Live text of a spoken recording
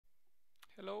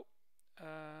Hello.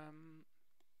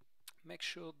 Make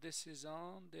sure this is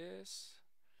on. This,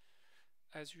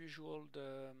 as usual,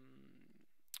 the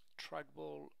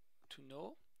trackball to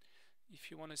know. If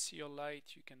you want to see your light,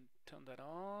 you can turn that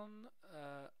on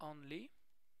only,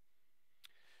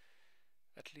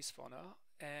 at least for now.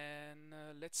 And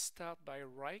let's start by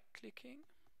right-clicking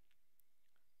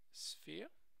sphere.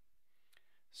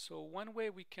 So one way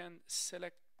we can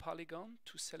select polygon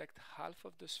to select half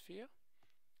of the sphere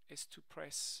is to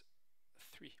press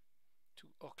 3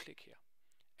 or click here,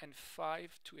 and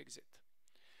 5 to exit.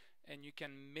 And you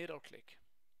can middle click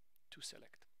to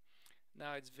select.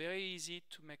 Now it's very easy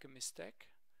to make a mistake.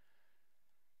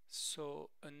 So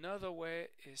another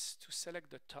way is to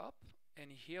select the top,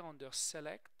 and here under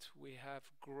select we have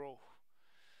grow,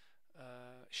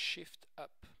 shift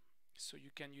up. So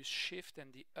you can use shift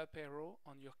and the up arrow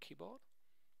on your keyboard,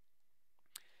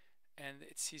 and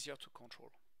it's easier to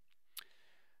control.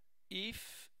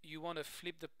 If you want to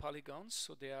flip the polygons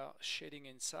so they are shading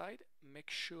inside, make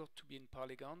sure to be in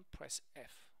polygon, press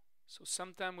F. So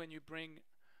sometime when you bring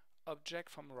object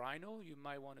from Rhino, you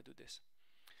might want to do this.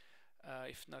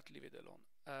 If not, leave it alone.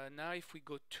 Now if we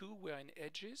go to, we're in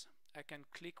edges. I can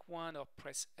click one or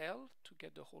press L to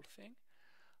get the whole thing,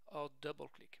 or double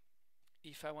click.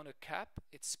 If I want to cap,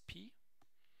 it's P.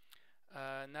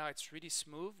 Now it's really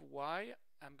smooth. Why?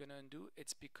 I'm gonna undo.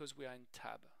 It's because we are in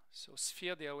tab. So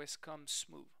sphere, they always come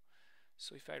smooth.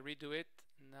 So if I redo it,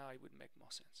 now it would make more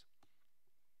sense.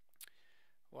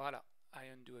 Voila, I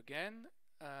undo again.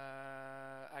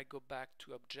 I go back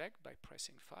to object by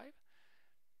pressing 5.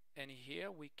 And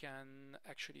here we can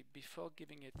actually, before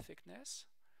giving it thickness,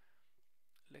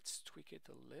 let's tweak it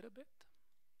a little bit.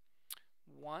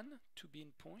 1 to be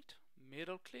in point,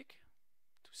 middle click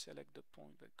to select the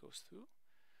point that goes through.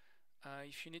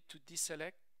 If you need to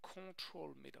deselect,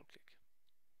 control middle click.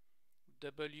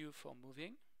 W for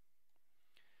moving,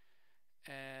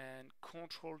 and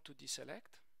control to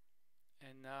deselect.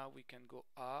 And now we can go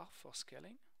R for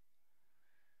scaling,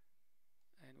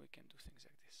 and we can do things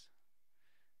like this.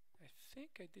 I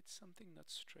think I did something not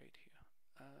straight here.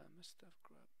 Must have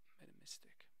made a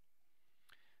mistake.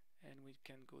 And we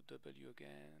can go W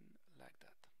again, like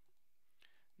that.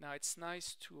 Now it's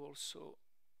nice to also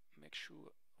make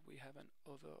sure we haven't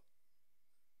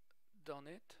overdone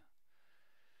it.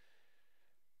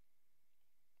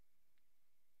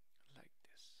 Like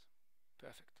this.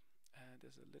 Perfect.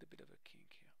 There's a little bit of a kink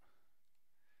here.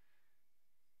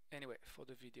 Anyway, for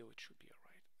the video it should be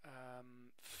alright.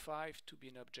 5 to be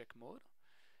in object mode,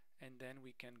 and then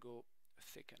we can go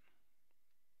thicken.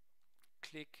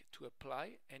 Click to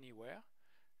apply anywhere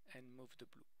and move the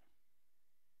blue.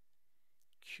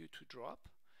 Q to drop.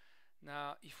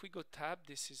 Now if we go tab,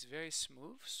 this is very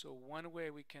smooth. So one way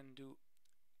we can do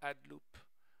add loop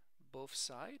both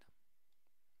sides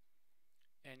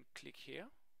and click here.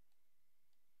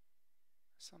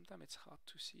 Sometimes it's hard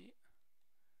to see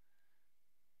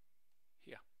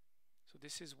here. So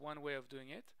this is one way of doing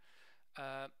it.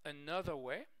 Another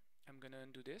way, I'm gonna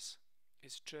undo this,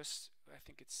 is just, I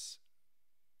think it's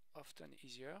often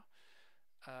easier,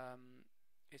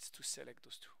 it's to select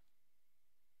those two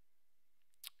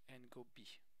and go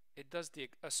B. It does the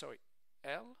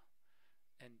L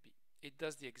and B. It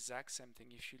does the exact same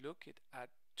thing. If you look, it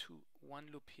adds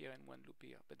one loop here and one loop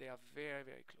here, but they are very,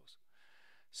 very close.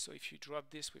 So if you drop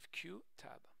this with Q,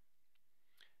 tab.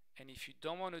 And if you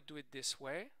don't want to do it this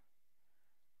way,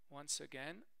 once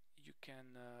again, you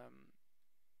can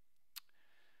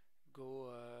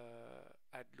go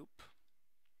add loop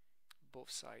both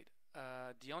sides.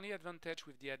 The only advantage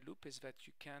with the add loop is that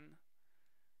you can,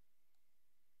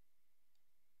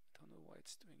 I don't know why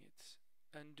it's doing it,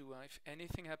 undo. If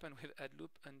anything happened with add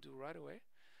loop, undo right away.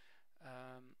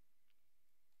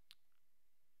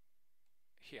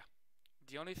 Here.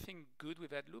 The only thing good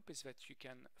with add loop is that you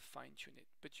can fine tune it,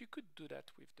 but you could do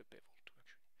that with the bevel too,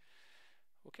 actually.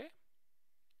 Okay?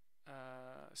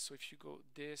 So if you go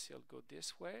this, it'll go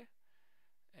this way,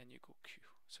 and you go Q.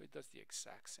 So it does the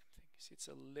exact same thing. See, it's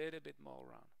a little bit more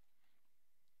round.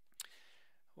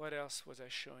 What else was I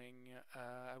showing?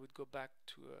 I would go back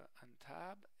to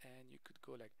untab, and you could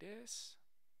go like this.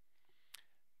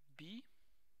 B.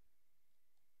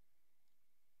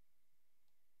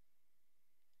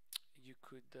 You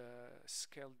could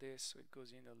scale this so it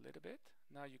goes in a little bit.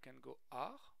 Now you can go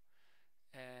R,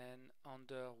 and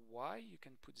under Y you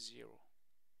can put 0.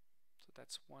 So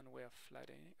that's one way of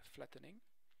flattening.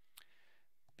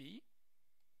 B,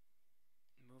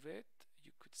 move it.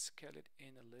 You could scale it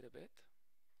in a little bit.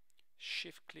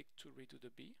 Shift click to redo the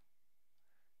B.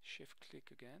 Shift click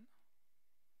again.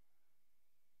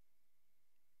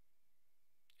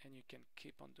 And you can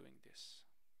keep on doing this.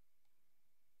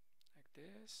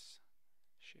 this,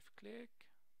 shift click,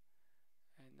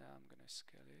 and now I'm gonna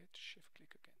scale it, shift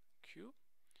click again, Q.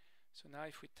 So now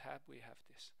if we tab, we have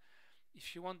this.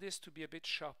 If you want this to be a bit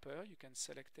sharper, you can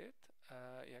select it.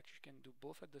 You actually can do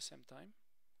both at the same time.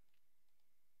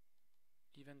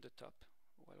 Even the top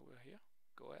while we're here.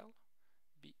 Go L,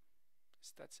 B.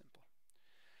 It's that simple.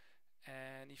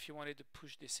 And if you wanted to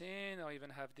push this in or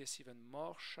even have this even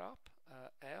more sharp,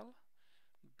 L,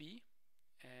 B,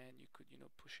 and you could,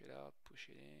 push it up, push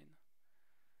it in,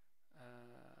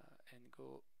 and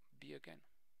go B again.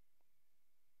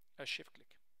 A shift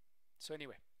click. So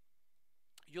anyway,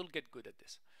 you'll get good at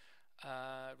this.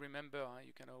 Remember,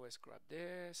 you can always grab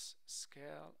this,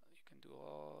 scale.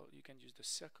 You can use the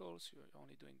circles. You're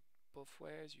only doing both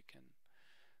ways. You can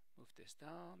move this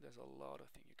down. There's a lot of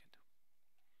things you can do.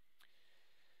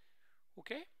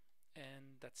 Okay,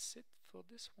 and that's it for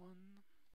this one.